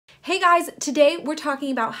Hey guys, today we're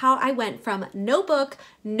talking about how I went from no book,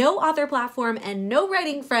 no author platform, and no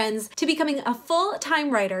writing friends to becoming a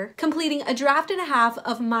full-time writer, completing a draft and a half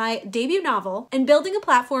of my debut novel, and building a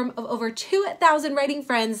platform of over 2,000 writing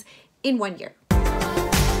friends in 1 year.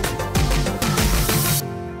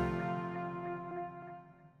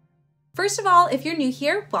 First of all, if you're new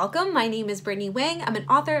here, welcome. My name is Brittany Wang. I'm an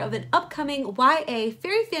author of an upcoming YA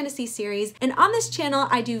fairy fantasy series, and on this channel,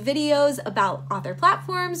 I do videos about author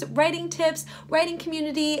platforms, writing tips, writing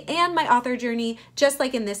community, and my author journey, just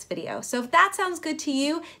like in this video. So if that sounds good to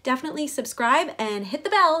you, definitely subscribe and hit the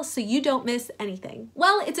bell so you don't miss anything.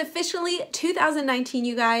 Well, it's officially 2019,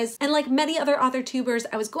 you guys, and like many other author tubers,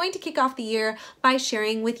 I was going to kick off the year by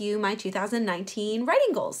sharing with you my 2019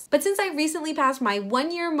 writing goals. But since I recently passed my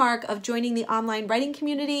 1-year mark of joining the online writing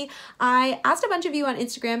community, I asked a bunch of you on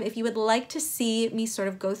Instagram if you would like to see me sort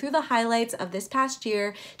of go through the highlights of this past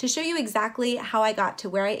year to show you exactly how I got to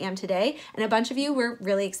where I am today, and a bunch of you were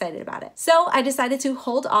really excited about it. So I decided to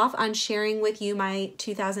hold off on sharing with you my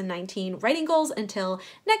 2019 writing goals until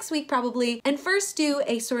next week probably, and first do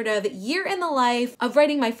a sort of year in the life of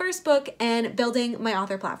writing my first book and building my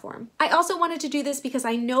author platform. I also wanted to do this because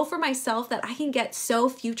I know for myself that I can get so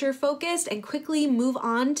future focused and quickly move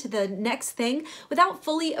on to the next thing without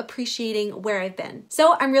fully appreciating where I've been.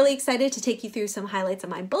 So I'm really excited to take you through some highlights of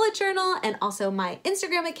my bullet journal and also my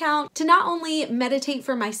Instagram account to not only meditate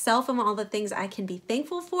for myself on all the things I can be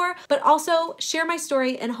thankful for, but also share my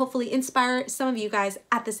story and hopefully inspire some of you guys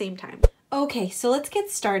at the same time. Okay, so let's get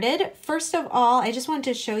started. First of all, I just wanted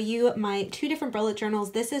to show you my 2 different bullet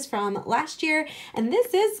journals. This is from last year, and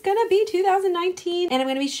this is gonna be 2019. And I'm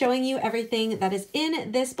gonna be showing you everything that is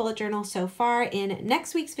in this bullet journal so far in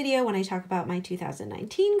next week's video when I talk about my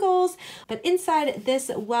 2019 goals. But inside this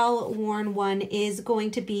well-worn one is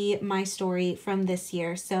going to be my story from this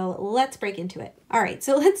year. So let's break into it. All right,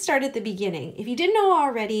 so let's start at the beginning. If you didn't know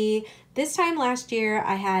already, this time last year,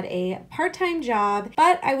 I had a part-time job,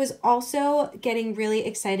 but I was also getting really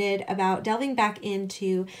excited about delving back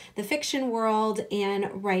into the fiction world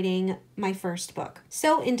and writing my first book.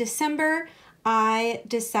 So in December, I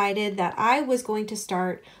decided that I was going to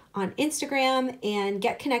start on Instagram and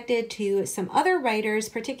get connected to some other writers,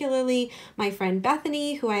 particularly my friend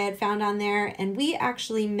Bethany, who I had found on there. And we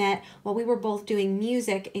actually met while we were both doing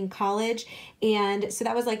music in college. And so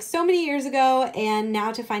that was like so many years ago. And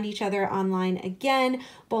now to find each other online again,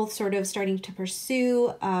 both sort of starting to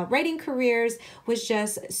pursue writing careers, was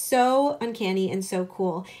just so uncanny and so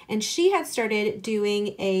cool. And she had started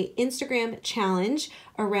doing a Instagram challenge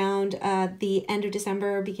around the end of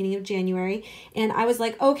December, beginning of January. And I was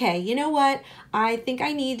like, okay, you know what? I think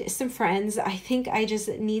I need some friends. I think I just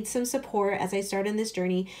need some support as I start on this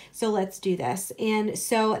journey. So let's do this. And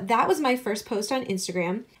so that was my first post on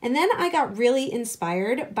Instagram. And then I got really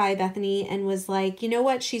inspired by Bethany and was like, you know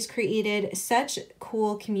what? She's created such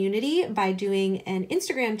cool community by doing an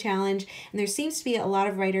Instagram challenge. And there seems to be a lot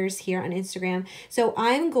of writers here on Instagram. So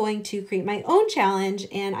I'm going to create my own challenge.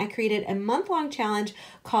 And I created a month-long challenge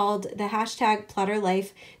called the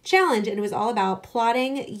 #PlotterLife Challenge, and it was all about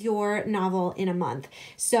plotting your novel in a month.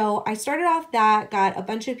 So I started off that, got a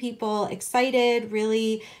bunch of people excited,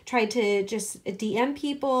 really tried to just DM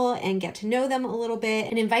people and get to know them a little bit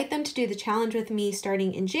and invite them to do the challenge with me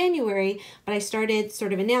starting in January, but I started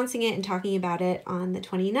sort of announcing it and talking about it on the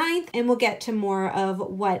 29th, and we'll get to more of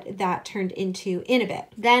what that turned into in a bit.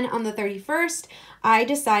 Then on the 31st, I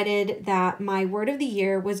decided that my word of the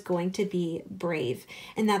year was going to be brave,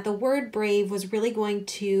 and that the word brave was really going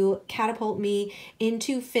to catapult me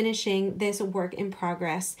into finishing this work in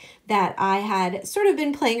progress that I had sort of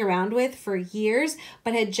been playing around with for years,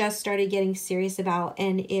 but had just started getting serious about.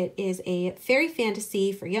 And it is a fairy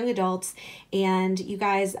fantasy for young adults. And you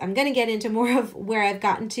guys, I'm going to get into more of where I've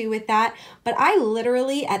gotten to with that. But I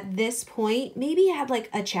literally at this point maybe had like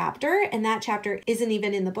a chapter, and that chapter isn't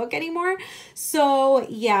even in the book anymore. So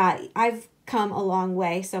yeah, I've come a long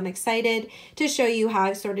way. So I'm excited to show you how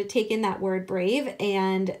I've sort of taken that word brave,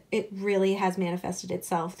 and it really has manifested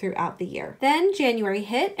itself throughout the year. Then January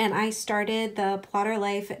hit and I started the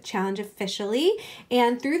PlotterLife Challenge officially.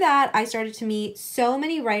 And through that, I started to meet so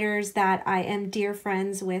many writers that I am dear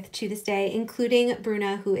friends with to this day, including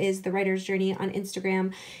Bruna, who is the Writer's Journey on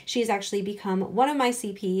Instagram. She's actually become one of my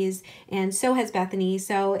CPs, and so has Bethany.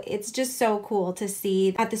 So it's just so cool to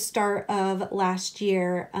see at the start of last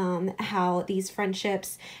year how these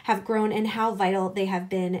friendships have grown and how vital they have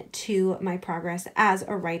been to my progress as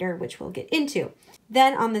a writer, which we'll get into.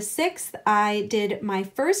 Then on the 6th, I did my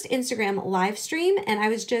first Instagram live stream, and I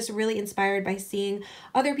was just really inspired by seeing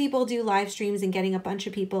other people do live streams and getting a bunch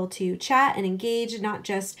of people to chat and engage, not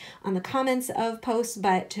just on the comments of posts,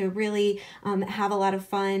 but to really have a lot of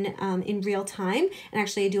fun in real time. And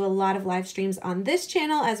actually I do a lot of live streams on this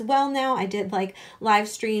channel as well now. I did like live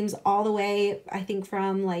streams all the way, I think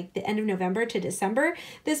from like the end of November to December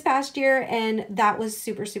this past year, and that was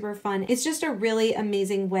super, super fun. It's just a really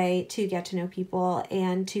amazing way to get to know people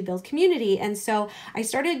and to build community. And so I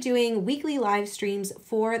started doing weekly live streams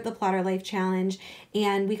for the Plotter Life Challenge,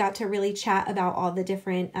 and we got to really chat about all the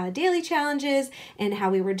different daily challenges and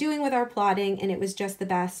how we were doing with our plotting, and it was just the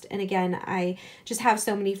best. And again, I just have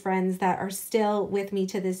so many friends that are still with me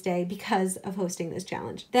to this day because of hosting this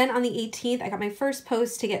challenge. Then on the 18th, I got my first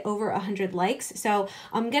post to get over 100 likes. So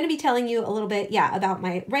I'm going to be telling you a little bit, about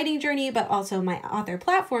my writing journey, but also my author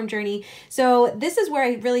platform journey. So this is where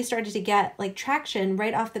I really started to get like traction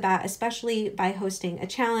right off the bat, especially by hosting a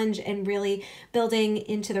challenge and really building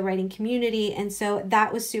into the writing community. And so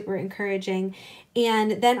that was super encouraging.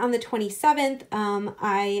 And then on the 27th,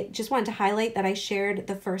 I just wanted to highlight that I shared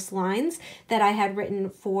the first lines that I had written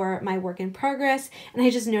for my work in progress. And I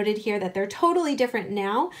just noted here that they're totally different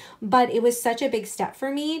now, but it was such a big step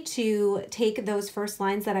for me to take those first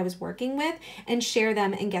lines that I was working with and share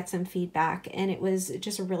them and get some feedback. And it was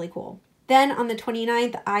just really cool. Then on the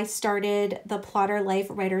 29th, I started the Plotter Life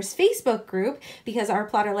Writers Facebook group because our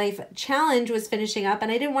Plotter Life Challenge was finishing up and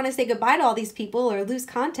I didn't want to say goodbye to all these people or lose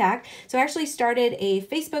contact. So I actually started a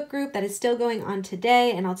Facebook group that is still going on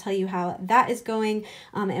today, and I'll tell you how that is going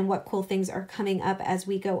and what cool things are coming up as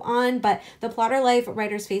we go on. But the Plotter Life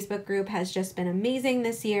Writers Facebook group has just been amazing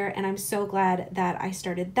this year, and I'm so glad that I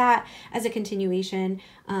started that as a continuation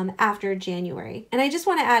after January. And I just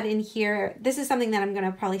want to add in here, this is something that I'm going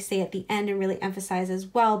to probably say at the end and really emphasize as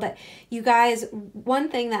well, but you guys, one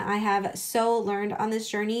thing that I have so learned on this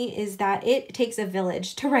journey is that it takes a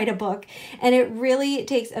village to write a book, and it really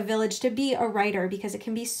takes a village to be a writer because it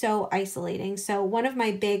can be so isolating. So one of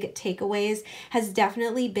my big takeaways has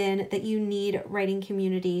definitely been that you need writing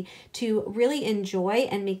community to really enjoy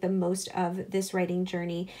and make the most of this writing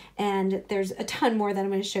journey. And there's a ton more that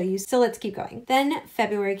I'm going to show you. So let's keep going. Then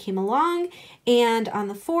February came along, and on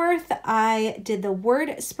the 4th, I did the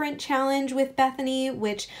word sprint challenge with Bethany,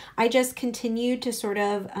 which I just continued to sort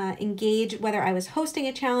of engage, whether I was hosting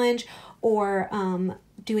a challenge or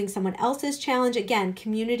doing someone else's challenge. Again,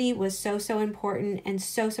 community was so, so important and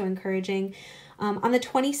so, so encouraging. On the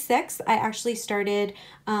 26th, I actually started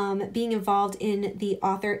being involved in the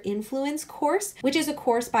Author Influence course, which is a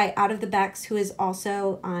course by Out of the Becks, who is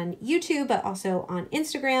also on YouTube, but also on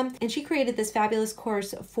Instagram. And she created this fabulous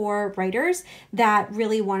course for writers that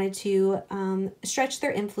really wanted to stretch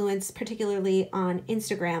their influence, particularly on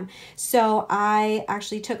Instagram. So I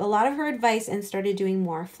actually took a lot of her advice and started doing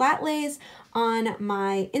more flat lays on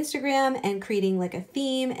my Instagram and creating like a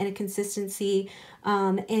theme and a consistency,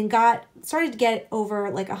 and started to get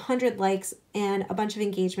over like 100 likes and a bunch of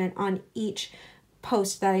engagement on each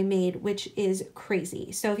post that I made, which is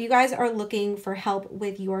crazy. So if you guys are looking for help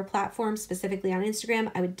with your platform, specifically on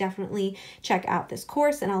Instagram, I would definitely check out this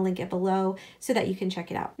course, and I'll link it below so that you can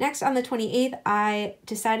check it out. Next, on the 28th, I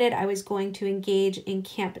decided I was going to engage in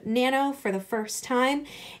Camp Nano for the first time.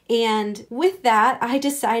 And with that, I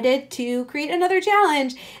decided to create another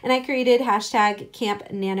challenge, and I created hashtag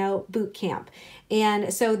Camp Nano Bootcamp.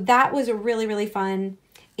 And so that was really, really fun.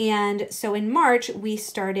 And so in March, we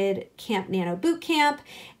started Camp Nano Bootcamp,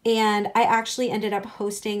 and I actually ended up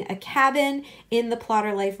hosting a cabin in the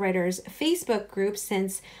Plotter Life Writers Facebook group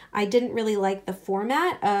since I didn't really like the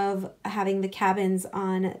format of having the cabins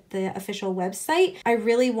on the official website. I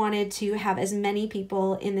really wanted to have as many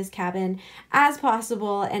people in this cabin as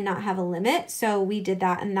possible and not have a limit. So we did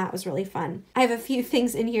that, and that was really fun. I have a few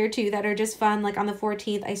things in here too that are just fun. Like on the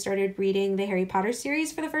 14th, I started reading the Harry Potter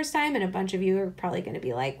series for the first time, and a bunch of you are probably going to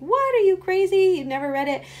be like, what, are you crazy? You've never read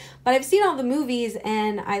it? But I've seen all the movies,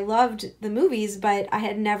 and I loved the movies, but I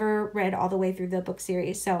had never read all the way through the book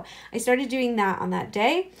series. So I started doing that on that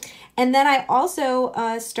day. And then I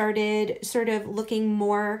also started sort of looking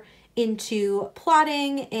more into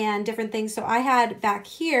plotting and different things. So I had back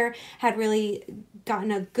here had really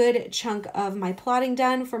gotten a good chunk of my plotting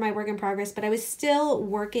done for my work in progress, but I was still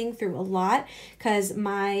working through a lot because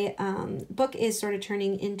my book is sort of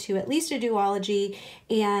turning into at least a duology,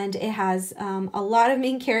 and it has a lot of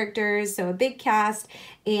main characters, so a big cast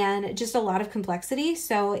and just a lot of complexity.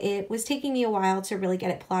 So it was taking me a while to really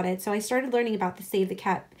get it plotted. So I started learning about the Save the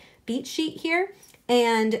Cat beat sheet here.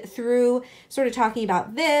 And through sort of talking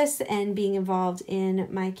about this and being involved in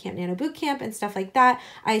my Camp Nano bootcamp and stuff like that,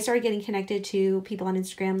 I started getting connected to people on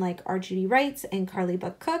Instagram like R. Judy Wrights and Carly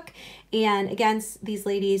Buck Cook. And again, these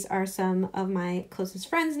ladies are some of my closest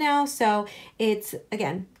friends now. So it's,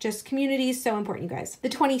 again, just community is so important, you guys. The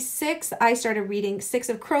 26th, I started reading Six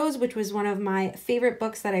of Crows, which was one of my favorite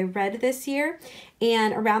books that I read this year.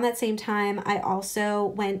 And around that same time, I also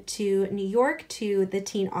went to New York to the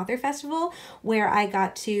Teen Author Festival, where I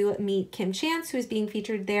got to meet Kim Chance, who is being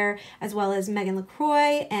featured there, as well as Megan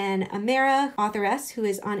LaCroix and Amara, authoress, who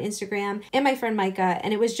is on Instagram, and my friend Micah.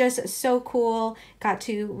 And it was just so cool. Got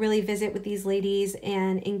to really visit with these ladies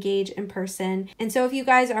and engage in person. And so if you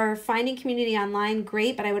guys are finding community online,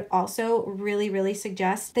 great, but I would also really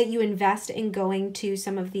suggest that you invest in going to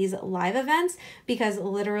some of these live events, because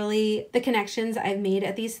literally the connections I've made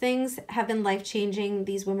at these things have been life-changing.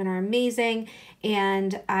 These women are amazing,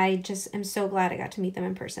 and I just am so glad I got to meet them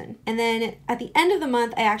in person. And then at the end of the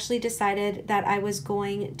month, I actually decided that I was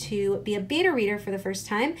going to be a beta reader for the first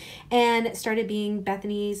time and started being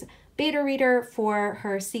Bethany's beta reader for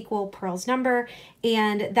her sequel, Pearl's Number.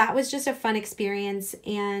 And that was just a fun experience.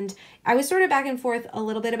 And I was sort of back and forth a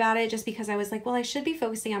little bit about it, just because I was like, well, I should be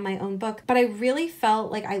focusing on my own book. But I really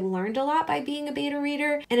felt like I learned a lot by being a beta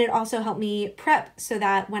reader. And it also helped me prep so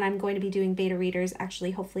that when I'm going to be doing beta readers,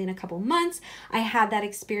 actually, hopefully in a couple months, I had that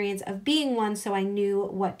experience of being one, so I knew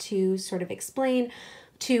what to sort of explain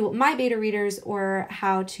to my beta readers or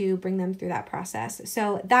how to bring them through that process.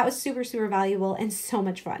 So that was super valuable and so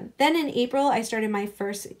much fun. Then in April, I started my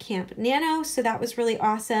first Camp Nano, so that was really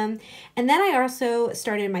awesome. And then I also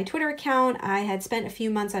started my Twitter account. I had spent a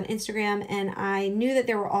few months on Instagram, and I knew that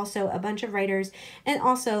there were also a bunch of writers and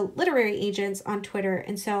also literary agents on Twitter.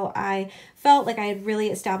 And so I felt like I had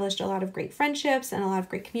really established a lot of great friendships and a lot of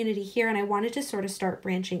great community here, and I wanted to sort of start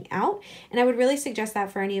branching out. And I would really suggest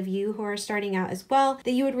that for any of you who are starting out as well,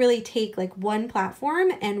 that you would really take like one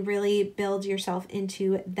platform and really build yourself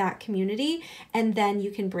into that community, and then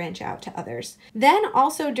you can branch out to others. Then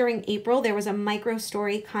also during April, there was a micro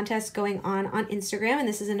story contest going on Instagram, and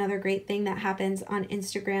this is another great thing that happens on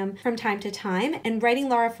Instagram from time to time. And Writing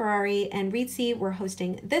Laura Ferrari and Reedsy were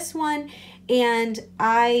hosting this one. And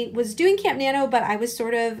I was doing Camp Nano, but I was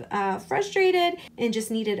sort of frustrated and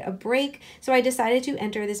just needed a break. So I decided to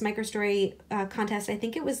enter this microstory contest. I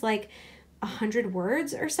think it was like 100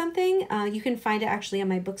 words or something. You can find it actually on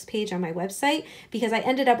my books page on my website, because I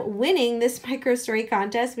ended up winning this micro story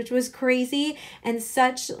contest, which was crazy and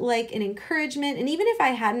such like an encouragement. And even if I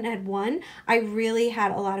hadn't had won, I really had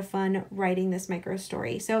a lot of fun writing this micro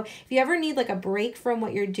story. So if you ever need like a break from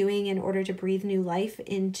what you're doing in order to breathe new life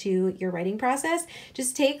into your writing process,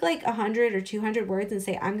 just take like 100 or 200 words and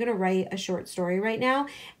say, I'm going to write a short story right now.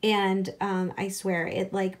 And I swear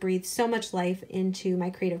it like breathes so much life into my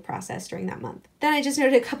creative process during that month. Then I just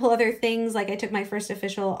noted a couple other things, like I took my first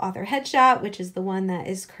official author headshot, which is the one that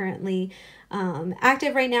is currently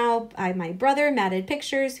active right now by my brother, Matted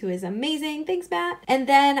Pictures, who is amazing. Thanks, Matt. And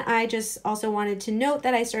then I just also wanted to note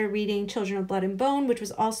that I started reading Children of Blood and Bone, which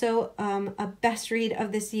was also a best read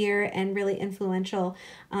of this year and really influential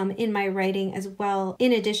in my writing as well,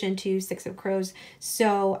 in addition to Six of Crows.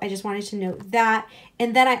 So I just wanted to note that.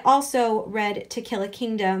 And then I also read To Kill a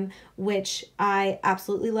Kingdom, which I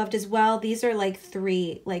absolutely loved as well. These are like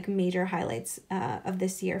three like major highlights of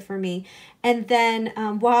this year for me. And then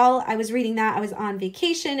while I was reading that, I was on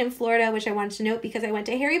vacation in Florida, which I wanted to note because I went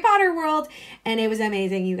to Harry Potter World, and it was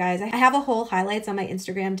amazing, you guys. I have a whole highlights on my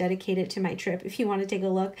Instagram dedicated to my trip if you want to take a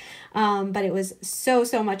look. But it was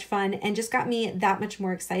so much fun and just got me that much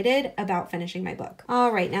more excited about finishing my book.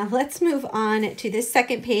 All right, now let's move on to this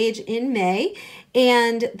second page in May.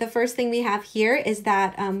 And the first thing we have here is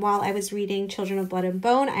that while I was reading Children of Blood and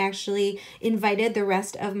Bone, I actually invited the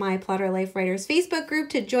rest of my Plotter Life Writers Facebook group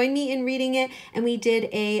to join me in reading it, and we did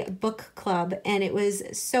a book club, and it was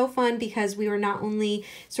so fun because we were not only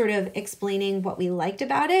sort of explaining what we liked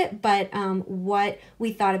about it, but what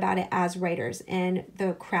we thought about it as writers and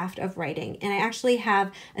the craft of writing. And I actually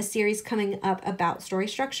have a series coming up about story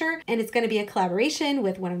structure, and it's going to be a collaboration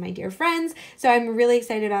with one of my dear friends, so I'm really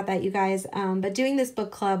excited about that, you guys. But doing this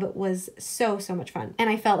book club was so much fun, and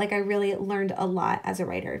I felt like I really learned a lot as a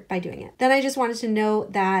writer by doing doing it. Then I just wanted to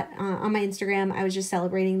note that on my Instagram, I was just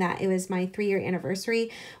celebrating that it was my 3-year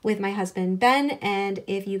anniversary with my husband, Ben. And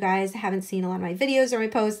if you guys haven't seen a lot of my videos or my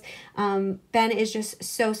posts, Ben is just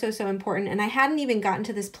so important. And I hadn't even gotten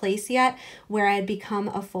to this place yet where I had become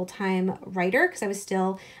a full-time writer, because I was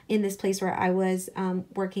still in this place where I was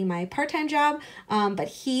working my part-time job. But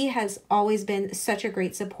he has always been such a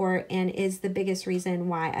great support and is the biggest reason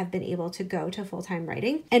why I've been able to go to full-time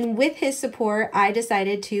writing. And with his support, I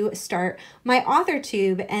decided to start my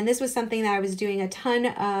AuthorTube. And this was something that I was doing a ton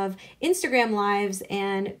of Instagram lives,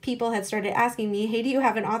 and people had started asking me, hey, do you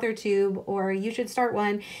have an AuthorTube, or you should start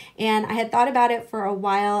one? And I had thought about it for a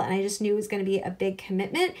while, and I just knew it was going to be a big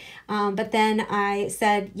commitment. But then I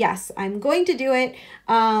said, yes, I'm going to do it.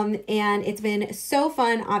 And it's been so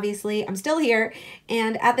fun. Obviously, I'm still here.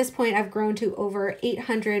 And at this point, I've grown to over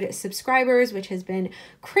 800 subscribers, which has been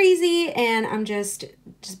crazy. And I'm just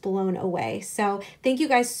blown away. So thank you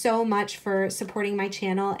guys so much for supporting my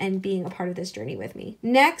channel and being a part of this journey with me.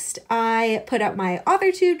 Next, I put up my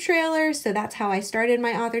AuthorTube trailer. So that's how I started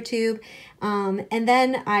my AuthorTube. And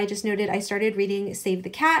then I just noted I started reading Save the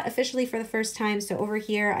Cat officially for the first time. So over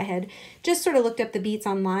here, I had just sort of looked up the beats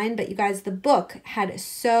online, but you guys, the book had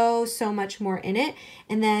so much more in it.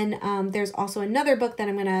 And then there's also another book that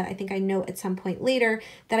I think I note at some point later,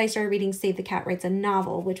 that I started reading Save the Cat Writes a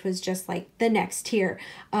Novel, which was just like the next tier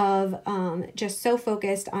of just so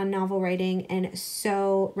focused on novel writing and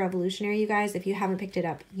so revolutionary, you guys. If you haven't picked it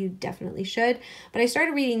up, you definitely should. But I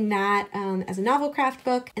started reading that as a novel craft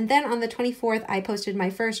book. And then on the 24th, I posted my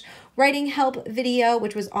first writing help video,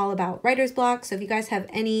 which was all about writer's block. So if you guys have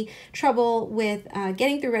any trouble with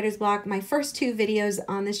getting through writer's block, my first 2 videos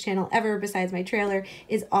on this channel ever, besides my trailer,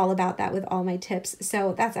 is all about that with all my tips.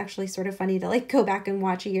 So that's actually sort of funny to like go back and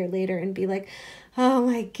watch a year later and be like, oh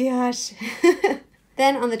my gosh.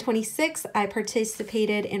 Then on the 26th, I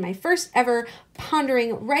participated in my first ever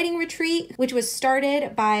Pondering Writing Retreat, which was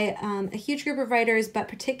started by a huge group of writers, but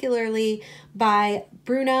particularly by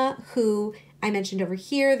Brittany, who I mentioned over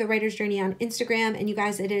here, The Writer's Journey on Instagram. And you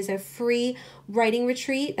guys, it is a free writing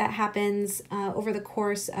retreat that happens over the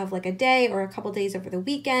course of like a day or a couple days over the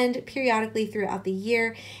weekend, periodically throughout the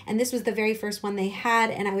year. And this was the very first one they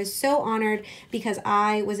had. And I was so honored because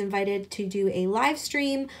I was invited to do a live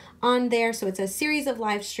stream on there. So it's a series of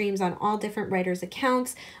live streams on all different writers'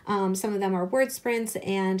 accounts. Some of them are word sprints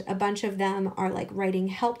and a bunch of them are like writing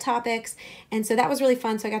help topics. And so that was really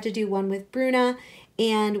fun. So I got to do one with Brittany.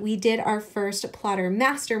 And we did our first plotter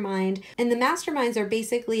mastermind. And the masterminds are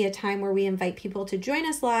basically a time where we invite people to join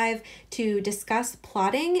us live to discuss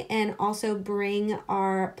plotting and also bring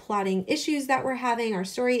our plotting issues that we're having, our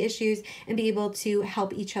story issues, and be able to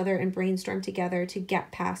help each other and brainstorm together to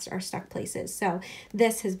get past our stuck places. So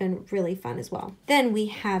this has been really fun as well. Then we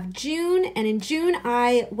have June, and in June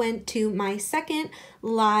I went to my second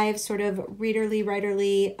live sort of readerly,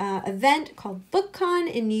 writerly event called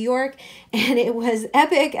BookCon in New York, and it was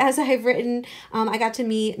epic, as I've written. I got to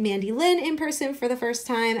meet Mandy Lynn in person for the first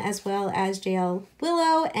time, as well as JL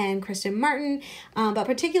Willow and Kristen Martin, but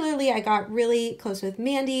particularly I got really close with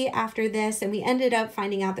Mandy after this, and we ended up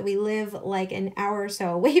finding out that we live like an hour or so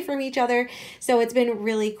away from each other, so it's been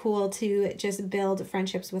really cool to just build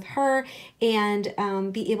friendships with her, and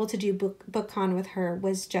be able to do BookCon with her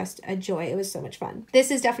was just a joy. It was so much fun. This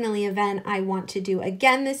is definitely an event I want to do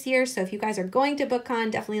again this year. So if you guys are going to BookCon,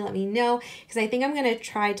 definitely let me know, because I think I'm going to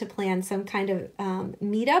try to plan some kind of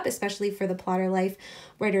meetup, especially for the Plotter Life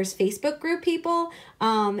Writers Facebook group people,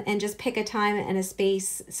 and just pick a time and a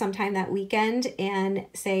space sometime that weekend and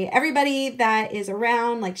say, everybody that is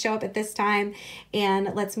around, like show up at this time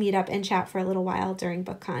and let's meet up and chat for a little while during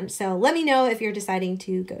BookCon. So let me know if you're deciding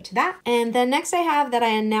to go to that. And then next I have that I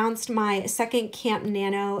announced my second Camp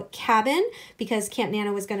Nano cabin, because Camp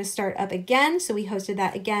Nano was going to start up again. So we hosted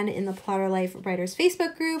that again in the Plotter Life Writers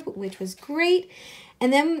Facebook group, which was great.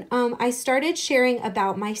 And then I started sharing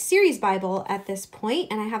about my series Bible at this point,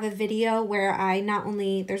 and I have a video where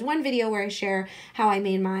there's one video where I share how I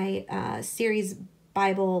made my series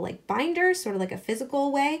Bible like binder, sort of like a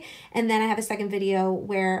physical way, and then I have a second video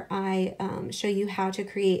where I show you how to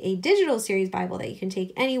create a digital series Bible that you can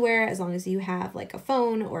take anywhere as long as you have like a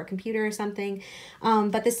phone or a computer or something.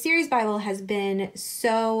 But the series Bible has been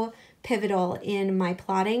so pivotal in my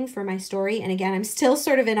plotting for my story. And again, I'm still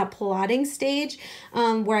sort of in a plotting stage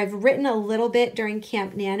where I've written a little bit during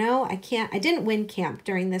Camp Nano. I didn't win camp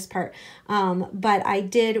during this part, but I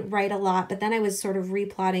did write a lot, but then I was sort of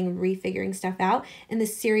replotting and refiguring stuff out. And the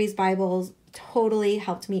series Bible totally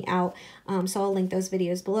helped me out. So I'll link those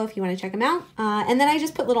videos below if you want to check them out. And then I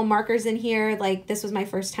just put little markers in here. Like this was my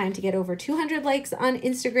first time to get over 200 likes on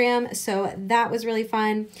Instagram. So that was really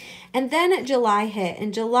fun. And then July hit,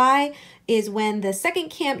 and July is when the second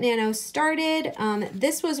Camp Nano started.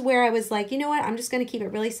 This was where I was like, you know what, I'm just going to keep it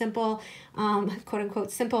really simple, quote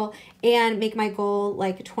unquote simple, and make my goal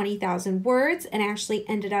like 20,000 words. And I actually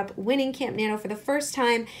ended up winning Camp Nano for the first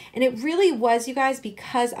time. And it really was, you guys,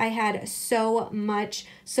 because I had so much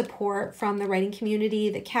support from the writing community,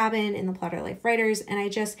 the cabin, and the Plotter Life writers. And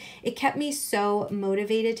it kept me so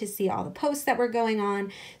motivated to see all the posts that were going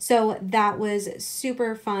on. So that was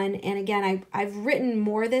super fun. And again, I've written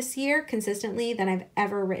more this year consistently than I've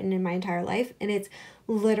ever written in my entire life. And it's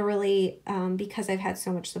literally because I've had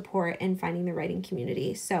so much support in finding the writing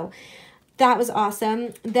community. So that was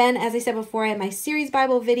awesome. Then, as I said before, I had my series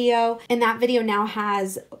Bible video, and that video now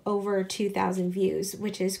has over 2,000 views,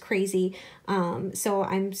 which is crazy. So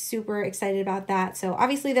I'm super excited about that. So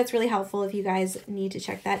obviously that's really helpful if you guys need to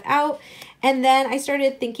check that out. And then I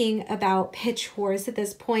started thinking about Pitch Wars at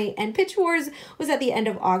this point, and Pitch Wars was at the end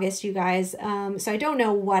of August, you guys. So I don't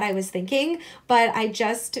know what I was thinking, but I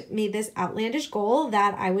just made this outlandish goal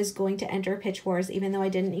that I was going to enter Pitch Wars, even though I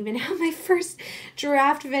didn't even have my first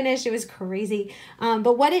draft finished. It was crazy.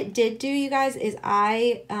 But what it did do, you guys, is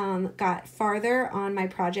I got farther on my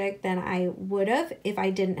project than I would have if I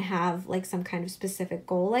didn't have like some kind of specific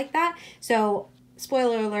goal like that. So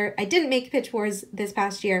spoiler alert, I didn't make Pitch Wars this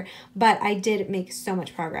past year, but I did make so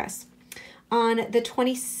much progress. On the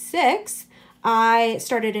 26th, I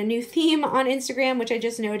started a new theme on Instagram, which I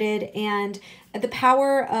just noted, and the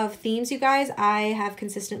power of themes, you guys, I have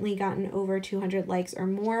consistently gotten over 200 likes or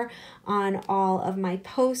more on all of my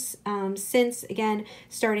posts since, again,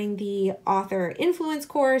 starting the author influence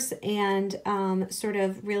course and sort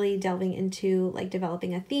of really delving into like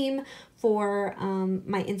developing a theme for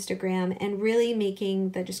my Instagram and really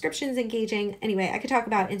making the descriptions engaging. Anyway, I could talk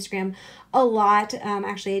about Instagram a lot.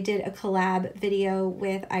 Actually, I did a collab video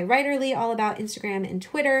with iWriterly all about Instagram and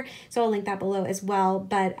Twitter, so I'll link that below as well.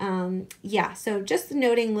 But yeah, so just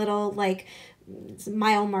noting little like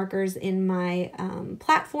mile markers in my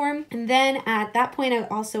platform. And then at that point, I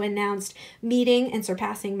also announced meeting and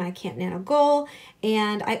surpassing my Camp Nano goal.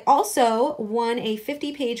 And I also won a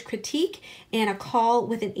 50-page critique and a call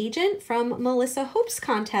with an agent from Melissa Hope's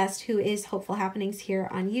contest, who is Hopeful Happenings here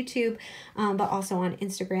on YouTube, but also on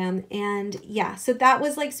Instagram. And yeah, so that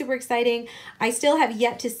was like super exciting. I still have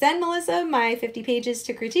yet to send Melissa my 50 pages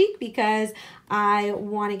to critique because I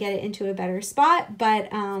want to get it into a better spot, but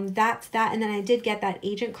that's that. And then I did get that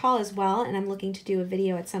agent call as well, and I'm looking to do a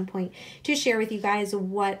video at some point to share with you guys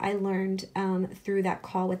what I learned through that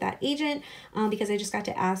call with that agent, because I just got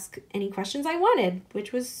to ask any questions I wanted,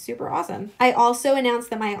 which was super awesome. I also announced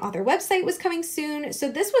that my author website was coming soon. So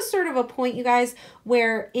this was sort of a point, you guys,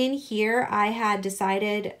 where in here I had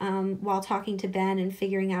decided while talking to Ben and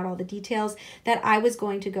figuring out all the details that I was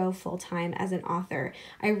going to go full-time as an author.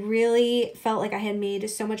 I really felt like I had made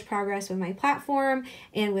so much progress with my platform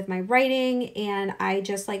and with my writing, and I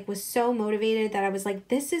just like was so motivated that I was like,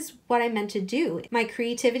 this is what I meant to do. My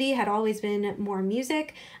creativity had always been more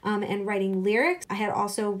music and writing lyrics. I had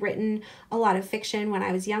also written a lot of fiction when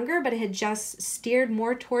I was younger, but it had just steered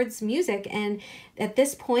more towards music. And at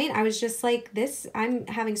this point, I was just like, I'm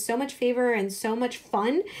having so much favor and so much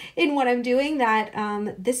fun in what I'm doing that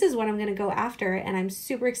this is what I'm going to go after. And I'm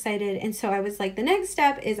super excited. And so I was like, the next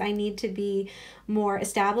step is I need to be more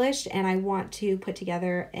established and I want to put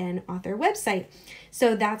together an author website.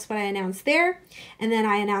 So that's what I announced there. And then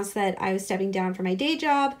I announced that I was stepping down from my day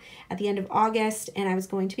job at the end of August and I was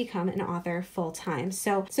going to become an author full time.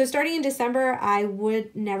 So starting in December, I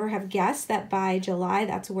would never have guessed that by July,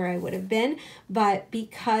 that's where I would have been. But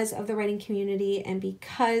because of the writing community and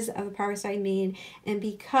because of the progress I made and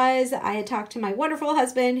because I had talked to my wonderful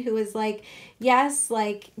husband who was like, yes,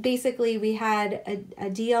 like basically we had a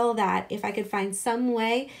deal that if I could find some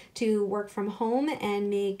way to work from home and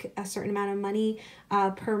make a certain amount of money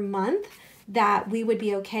per month, that we would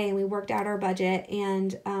be okay. And we worked out our budget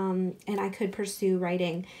and I could pursue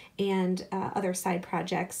writing and other side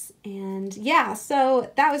projects. And yeah,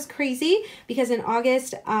 so that was crazy because in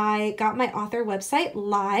August, I got my author website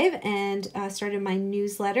live and started my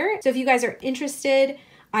newsletter. So if you guys are interested,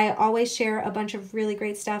 I always share a bunch of really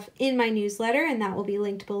great stuff in my newsletter, and that will be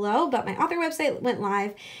linked below, but my author website went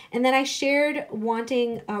live. And then I shared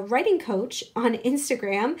wanting a writing coach on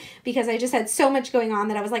Instagram because I just had so much going on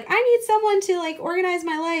that I was like, I need someone to like organize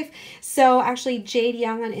my life. So actually Jade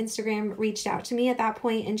Young on Instagram reached out to me at that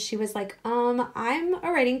point, and she was like, I'm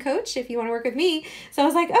a writing coach if you want to work with me. So I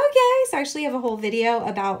was like, okay. So I actually have a whole video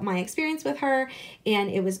about my experience with her, and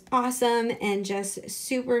it was awesome and just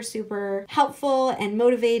super, super helpful and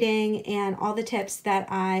motivating, and all the tips that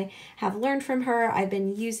I have learned from her, I've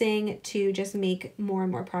been using to just make more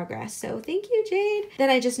and more progress. So thank you, Jade. Then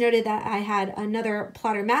I just noted that I had another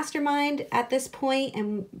plotter mastermind at this point,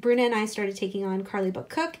 and Bruna and I started taking on Carly Book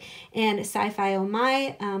Cook and Sci-Fi Oh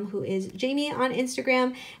My, who is Jamie on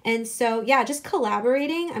Instagram. And so yeah, just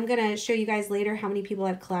collaborating. I'm gonna show you guys later how many people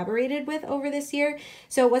I've collaborated with over this year.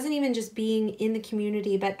 So it wasn't even just being in the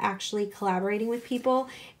community, but actually collaborating with people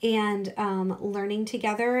and learning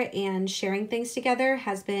together and sharing things together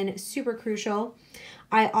has been super crucial.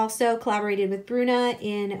 I also collaborated with Bruna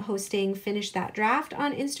in hosting Finish That Draft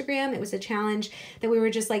on Instagram. It was a challenge that we were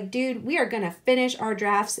just like, dude, we are going to finish our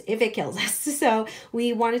drafts if it kills us. So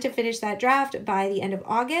we wanted to finish that draft by the end of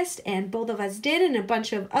August, and both of us did, and a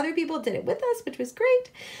bunch of other people did it with us, which was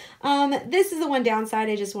great. This is the one downside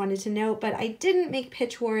I just wanted to note, but I didn't make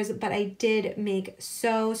pitch wars, but I did make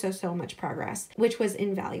so much progress, which was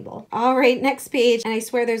invaluable. All right, next page. And I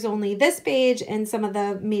swear there's only this page and some of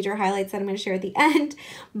the major highlights that I'm going to share at the end.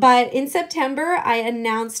 But in September, I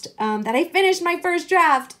announced that I finished my first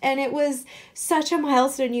draft, and it was such a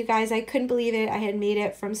milestone, you guys. I couldn't believe it. I had made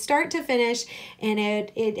it from start to finish, and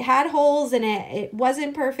it had holes in it. It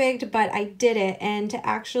wasn't perfect, but I did it. And to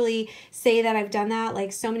actually say that I've done that,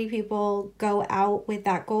 like so many people go out with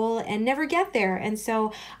that goal and never get there. And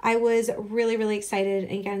so I was really excited,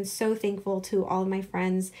 and again, so thankful to all of my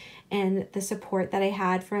friends and the support that I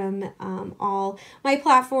had from all my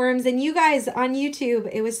platforms and you guys on YouTube.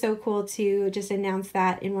 It was so cool to just announce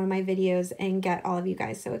that in one of my videos and get all of you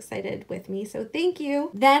guys so excited with me. So thank you.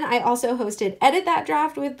 Then I also hosted Edit That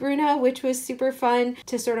Draft with Bruna, which was super fun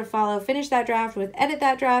to sort of follow Finish That Draft with Edit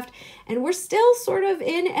That Draft. And we're still sort of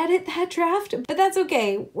in Edit That Draft, but that's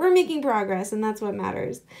okay. We're making progress, and that's what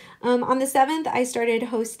matters. On the 7th, I started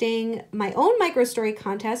hosting my own micro story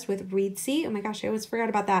contest with Readsy. Oh my gosh, I almost forgot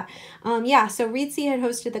about that. Yeah, so Readsy had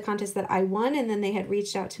hosted the contest that I won, and then they had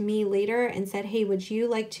reached out to me later and said, hey, would you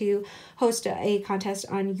like to host a contest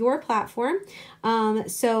on your platform?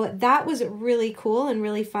 So that was really cool and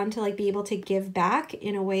really fun to like be able to give back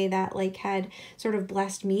in a way that like had sort of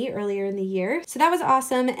blessed me earlier in the year. So that was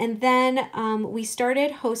awesome. And then we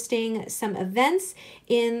started hosting some events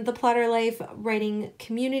in the Plotter Life writing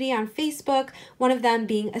community on Facebook, one of them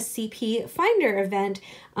being a CP Finder event.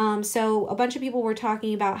 So a bunch of people were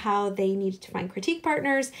talking about how they needed to find critique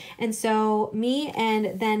partners. And so me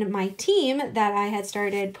and then my team that I had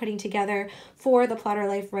started putting together for the Plotter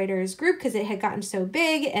Life Writers group, because it had gotten so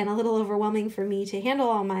big and a little overwhelming for me to handle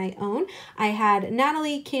on my own. I had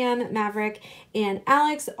Natalie, Cam, Maverick, and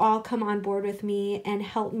Alex all come on board with me and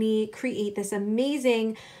help me create this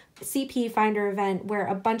amazing CP Finder event where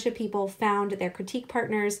a bunch of people found their critique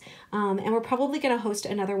partners, and we're probably going to host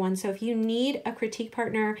another one. So if you need a critique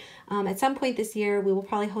partner at some point this year, we will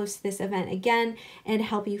probably host this event again and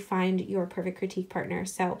help you find your perfect critique partner.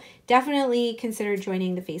 So definitely consider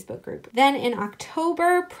joining the Facebook group. Then in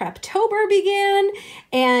October, Preptober began,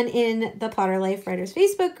 and in the Plotter Life Writers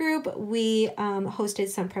Facebook group, we hosted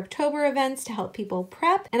some Preptober events to help people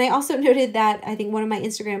prep. And I also noted that I think one of my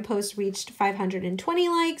Instagram posts reached 520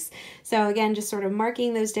 likes. So again, just sort of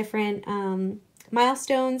marking those different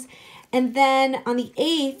milestones. And then on the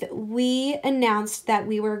 8th, we announced that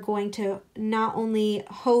we were going to not only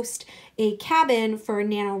host a cabin for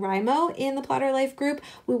NaNoWriMo in the Plotter Life group,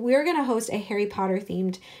 we're going to host a Harry Potter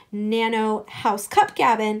themed Nano House Cup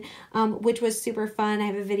cabin, which was super fun. I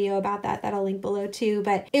have a video about that I'll link below too,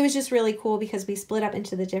 but it was just really cool because we split up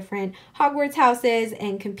into the different Hogwarts houses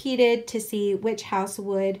and competed to see which house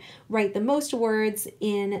would write the most words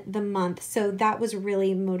in the month. So that was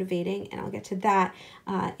really motivating, and I'll get to that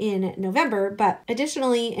in November. But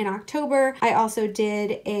additionally, in October, I also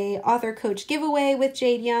did a author coach giveaway with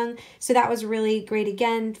Jade Young. So that was really great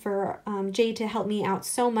again for Jade to help me out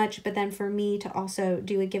so much, but then for me to also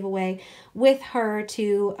do a giveaway with her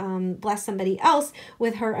to bless somebody else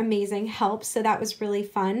with her amazing help. So that was really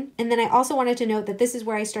fun. And then I also wanted to note that this is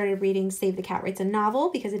where I started reading Save the Cat Writes a Novel,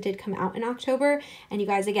 because it did come out in October. And you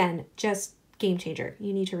guys, again, just game changer.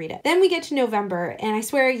 You need to read it. Then we get to November, and I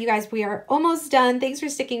swear, you guys, we are almost done. Thanks for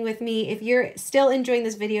sticking with me. If you're still enjoying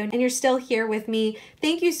this video and you're still here with me,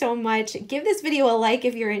 thank you so much. Give this video a like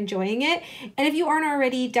if you're enjoying it. And if you aren't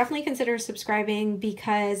already, definitely consider subscribing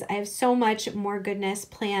because I have so much more goodness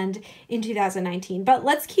planned in 2019. But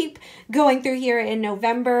let's keep going through here. In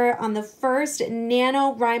November, on the 1st,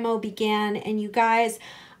 NaNoWriMo began, and you guys,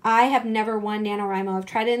 I have never won NaNoWriMo. I've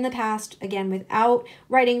tried it in the past, again, without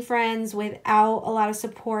writing friends, without a lot of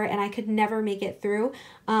support, and I could never make it through.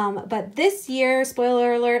 But this year,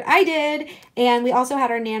 spoiler alert, I did. And we also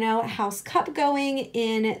had our Nano House Cup going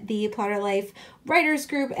in the Plotter Life writers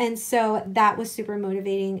group, and so that was super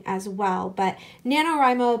motivating as well. But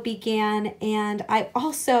NaNoWriMo began, and I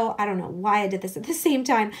don't know why I did this at the same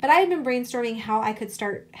time, but I had been brainstorming how I could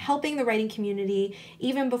start helping the writing community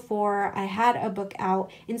even before I had a book out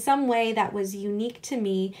in some way that was unique to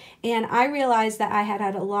me. And I realized that I had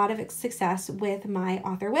had a lot of success with my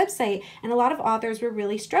author website, and a lot of authors were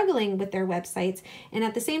really struggling with their websites. And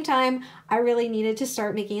at the same time, I really needed to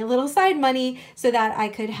start making a little side money so that I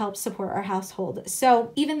could help support our household.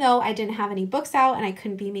 So even though I didn't have any books out and I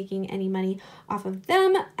couldn't be making any money off of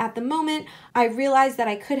them at the moment, I realized that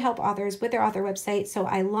I could help authors with their author website. So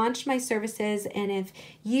I launched my services. And if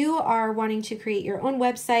you are wanting to create your own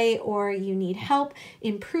website, or you need help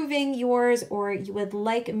improving yours, or you would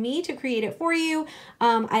like me to create it for you,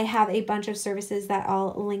 I have a bunch of services that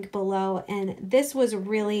I'll link below. And this was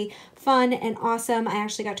really fun and awesome. I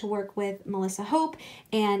actually got to work with Melissa Hope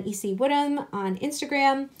and EC Woodham on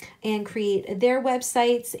Instagram and create their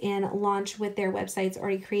websites and launch with their websites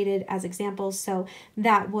already created as examples. So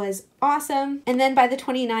that was awesome. And then by the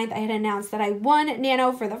 29th, I had announced that I won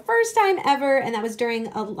Nano for the first time ever, and that was during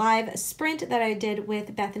a live sprint that I did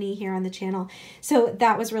with Bethany here on the channel. So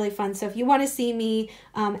that was really fun. So if you want to see me,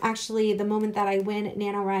 actually the moment that I win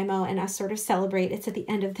NaNoWriMo and us sort of celebrate, it's at the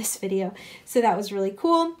end of this video. So that was really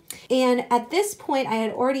cool. And at this point, I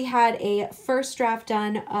had already had a first draft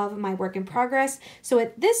done of my work in progress. So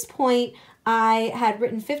at this point, I had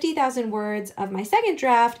written 50,000 words of my second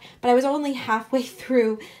draft, but I was only halfway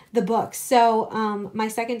through the book. So my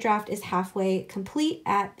second draft is halfway complete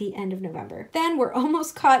at the end of November. Then we're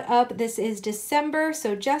almost caught up. This is December,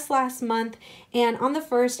 so just last month. And on the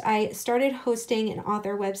 1st, I started hosting an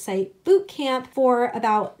author website boot camp for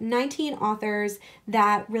about 19 authors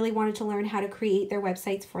that really wanted to learn how to create their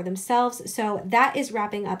websites for themselves. So that is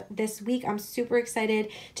wrapping up this week. I'm super excited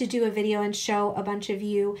to do a video and show a bunch of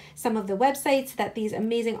you some of the websites that these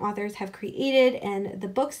amazing authors have created and the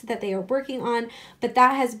books that they are working on. But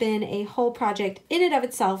that has been a whole project in and of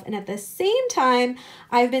itself. And at the same time,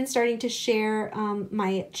 I've been starting to share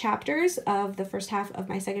my chapters of the first half of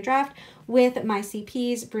my second draft with my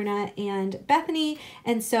CPs, Bruna and Bethany.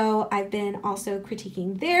 And so I've been also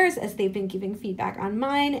critiquing theirs as they've been giving feedback on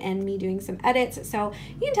mine and me doing some edits. So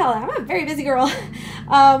you can tell I'm a very busy girl,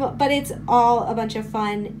 but it's all a bunch of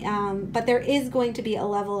fun. But there is going to be a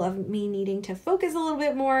level of me needing to focus a little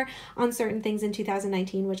bit more on certain things in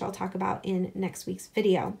 2019, which I'll talk about in next week's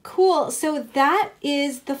video. Cool. So that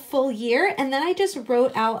is the full year. And then I just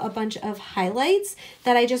wrote out a bunch of highlights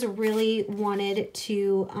that I just really wanted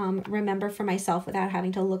to remember for myself without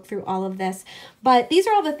having to look through all of this. But these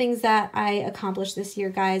are all the things that I accomplished this year,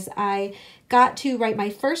 guys. I got to write my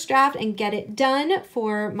first draft and get it done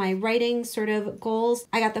for my writing sort of goals.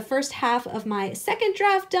 I got the first half of my second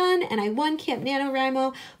draft done, and I won Camp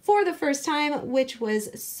NaNoWriMo for the first time, which was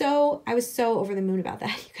I was so over the moon about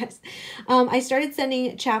that, you guys. I started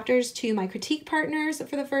sending chapters to my critique partners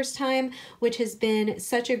for the first time, which has been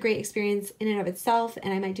such a great experience in and of itself,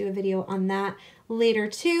 and I might do a video on that later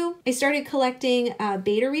too. I started collecting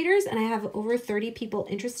beta readers, and I have over 30 people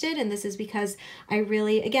interested, and this is because I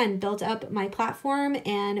really, again, built up my platform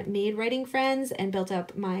and made writing friends and built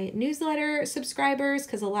up my newsletter subscribers,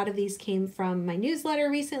 because a lot of these came from my newsletter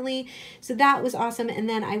recently. So that was awesome. And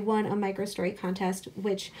then I won a micro story contest,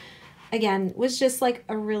 which again was just like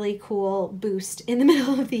a really cool boost in the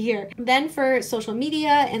middle of the year. Then for social media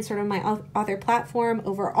and sort of my author platform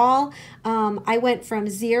overall, I went from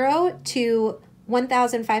 0 to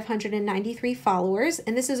 1,593 followers,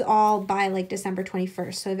 and this is all by like December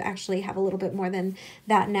 21st. So I actually have a little bit more than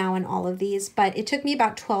that now in all of these, but it took me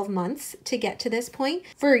about 12 months to get to this point.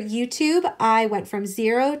 For YouTube, I went from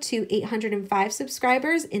 0 to 805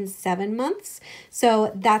 subscribers in 7 months.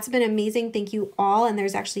 So that's been amazing. Thank you all. And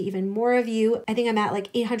there's actually even more of you. I think I'm at like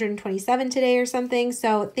 827 today or something.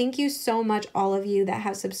 So thank you so much, all of you that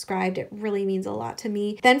have subscribed. It really means a lot to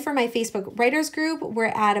me. Then for my Facebook writers group, we're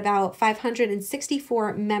at about 564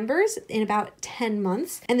 members in about 10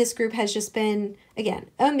 months. And this group has just been Again,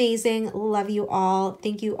 amazing. Love you all.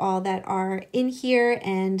 Thank you all that are in here.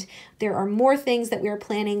 And there are more things that we are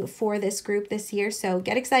planning for this group this year. So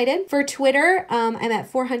get excited. For Twitter, I'm at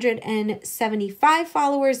 475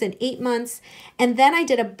 followers in 8 months. And then I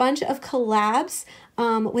did a bunch of collabs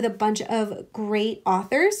with a bunch of great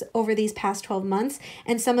authors over these past 12 months.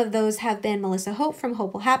 And some of those have been Melissa Hope from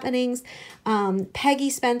Hopeful Happenings, Peggy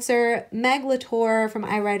Spencer, Meg Latour from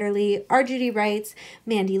iWriterly, R. Judy Writes,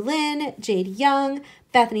 Mandy Lynn, Jade Young,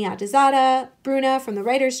 Bethany Atazada, Bruna from The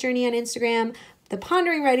Writer's Journey on Instagram, The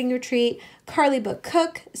Pondering Writing Retreat, Carly Book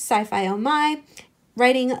Cook, Sci-Fi Oh My,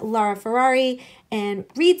 Writing Lara Ferrari, and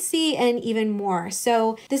Read See, and even more.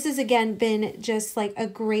 So this has again been just like a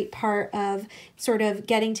great part of sort of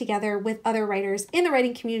getting together with other writers in the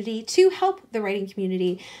writing community to help the writing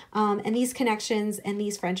community. And these connections and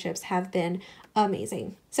these friendships have been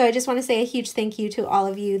amazing. So I just want to say a huge thank you to all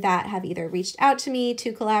of you that have either reached out to me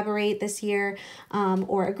to collaborate this year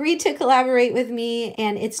or agreed to collaborate with me.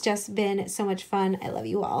 And it's just been so much fun. I love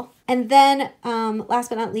you all. And then last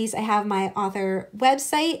but not least, I have my author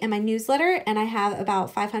website and my newsletter, and I have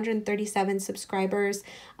about 537 subscribers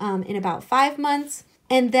in about 5 months.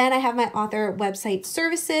 And then I have my author website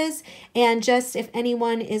services, and just if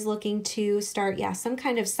anyone is looking to start, some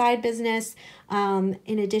kind of side business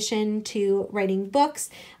in addition to writing books,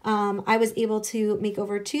 I was able to make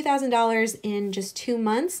over $2,000 in just 2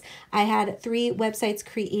 months. I had 3 websites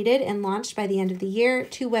created and launched by the end of the year,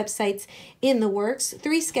 2 websites in the works,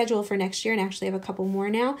 3 scheduled for next year, and actually have a couple more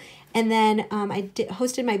now. And then I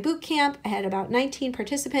hosted my boot camp. I had about 19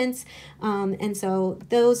 participants. And so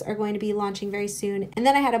those are going to be launching very soon. And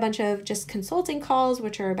then I had a bunch of just consulting calls,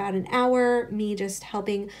 which are about an hour, me just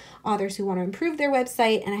helping authors who want to improve their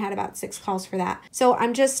website. And I had about 6 calls for that. So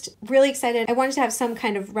I'm just really excited. I wanted to have some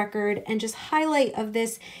kind of record and just highlight of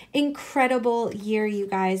this incredible year, you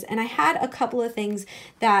guys. And I had a couple of things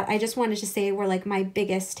that I just wanted to say were like my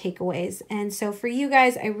biggest takeaways. And so for you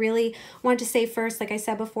guys, I really want to say first, like I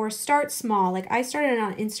said before, start small. Like I started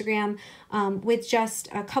on Instagram with just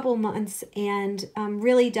a couple months and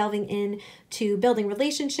really delving in to building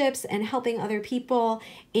relationships and helping other people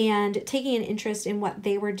and taking an interest in what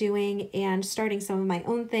they were doing and starting some of my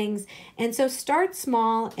own things. And so start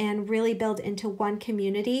small and really build into one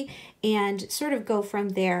community and sort of go from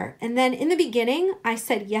there. And then in the beginning, I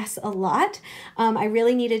said yes a lot. I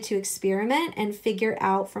really needed to experiment and figure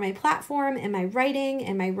out for my platform and my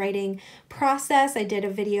writing process. I did a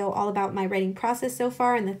video all about my writing process so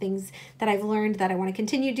far and the things that I've learned that I want to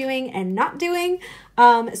continue doing and not doing.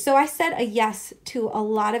 So I said a yes to a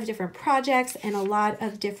lot of different projects and a lot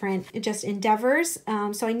of different just endeavors.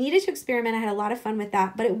 So I needed to experiment. I had a lot of fun with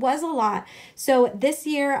that, but it was a lot. So this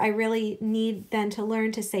year I really need then to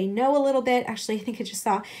learn to say no a little bit. Actually, I think I just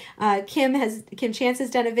saw Kim Chance has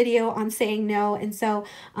done a video on saying no. And so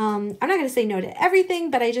I'm not going to say no to everything,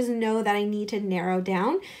 but I just know that I need to narrow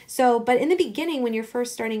down. So, but in the beginning, when you're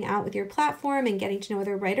first starting out with your platform and getting to know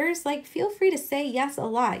other writers, like feel free to say yes a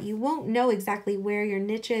lot. You won't know exactly where your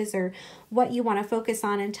niche is or what you want to focus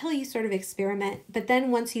on until you sort of experiment. But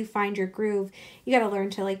then once you find your groove, you got to learn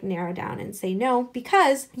to like narrow down and say no,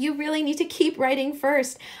 because you really need to keep writing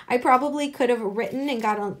first. I probably could have written and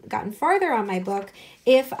gotten farther on my book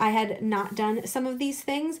if I had not done some of these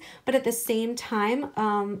things. But at the same time,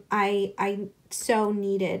 I so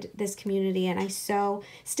needed this community, and I so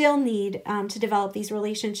still need to develop these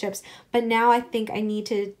relationships. But now I think I need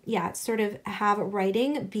to, sort of have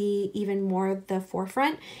writing be even more the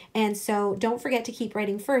forefront. And so don't forget to keep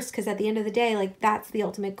writing first, because at the end of the day, like that's the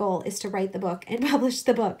ultimate goal, is to write the book and publish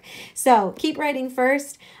the book. So keep writing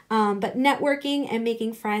first, but networking and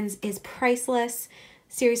making friends is priceless.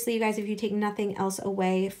 Seriously, you guys, if you take nothing else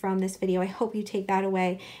away from this video, I hope you take that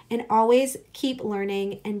away. And always keep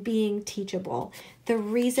learning and being teachable. The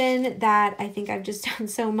reason that I think I've just done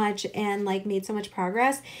so much and like made so much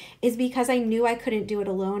progress is because I knew I couldn't do it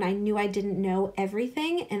alone. I knew I didn't know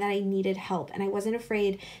everything and that I needed help. And I wasn't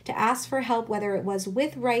afraid to ask for help, whether it was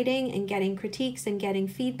with writing and getting critiques and getting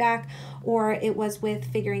feedback, or it was with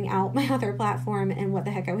figuring out my other platform and what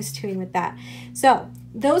the heck I was doing with that. So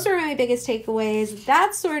those are my biggest takeaways.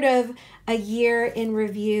 That's sort of a year in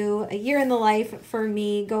review, a year in the life for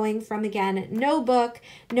me, going from, again, no book,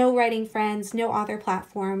 no writing friends, no author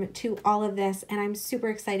platform, to all of this. And I'm super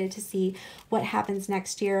excited to see what happens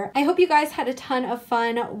next year. I hope you guys had a ton of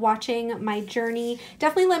fun watching my journey.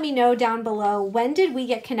 Definitely let me know down below, when did we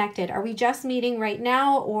get connected? Are we just meeting right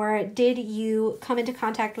now, or did you come into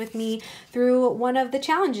contact with me through one of the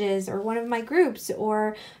challenges or one of my groups,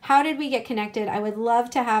 or how did we get connected? I would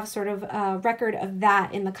love to have sort of a record of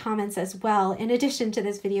that in the comments as well in addition to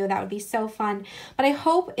this video. That would be so fun. But I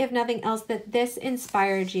hope, if nothing else, that this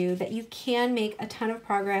inspired you, that you can make a ton of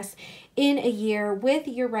progress in a year with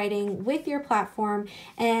your writing, with your platform,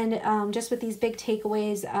 and just with these big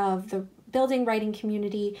takeaways of the building writing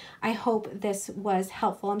community. I hope this was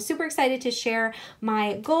helpful. I'm super excited to share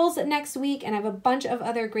my goals next week, and I have a bunch of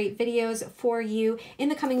other great videos for you in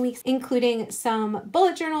the coming weeks, including some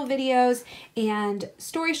bullet journal videos and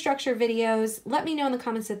story structure videos. Let me know in the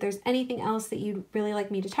comments if there's anything else that you'd really like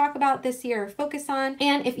me to talk about this year or focus on.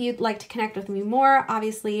 And if you'd like to connect with me more,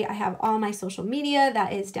 obviously I have all my social media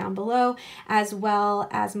that is down below, as well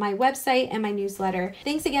as my website and my newsletter.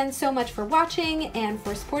 Thanks again so much for watching and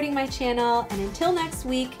for supporting my channel. And until next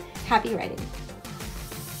week, happy writing.